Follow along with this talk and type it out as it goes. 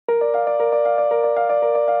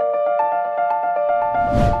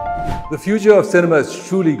The future of cinema is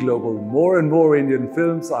truly global. More and more Indian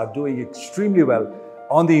films are doing extremely well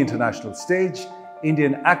on the international stage.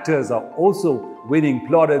 Indian actors are also winning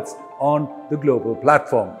plaudits on the global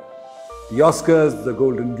platform. The Oscars, the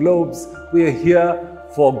Golden Globes, we are here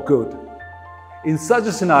for good. In such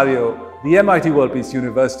a scenario, the MIT-WPU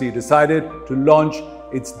University decided to launch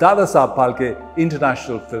its Dadasaheb Phalke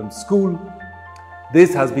International Film School.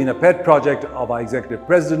 This has been a pet project of our Executive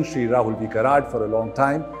President, Shri Rahul V. Karad, for a long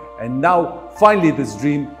time, and now finally this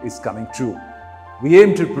dream is coming true. We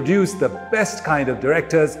aim to produce the best kind of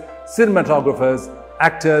directors, cinematographers,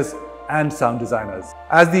 actors and sound designers.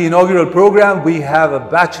 As the inaugural program, we have a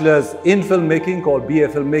bachelor's in filmmaking called BA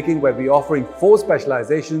Filmmaking, where we are offering 4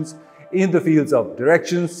 specializations in the fields of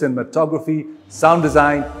direction, cinematography, sound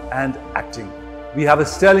design and acting. We have a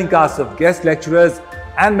sterling cast of guest lecturers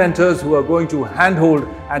and mentors who are going to handhold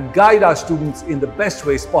and guide our students in the best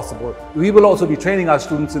ways possible. We will also be training our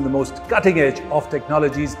students in the most cutting edge of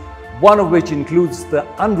technologies, one of which includes the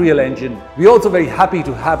Unreal Engine. We are also very happy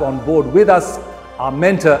to have on board with us our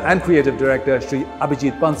mentor and creative director, Shri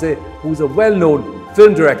Abhijit Panse, who is a well-known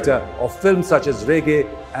film director of films such as Reggae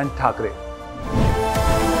and Thakre.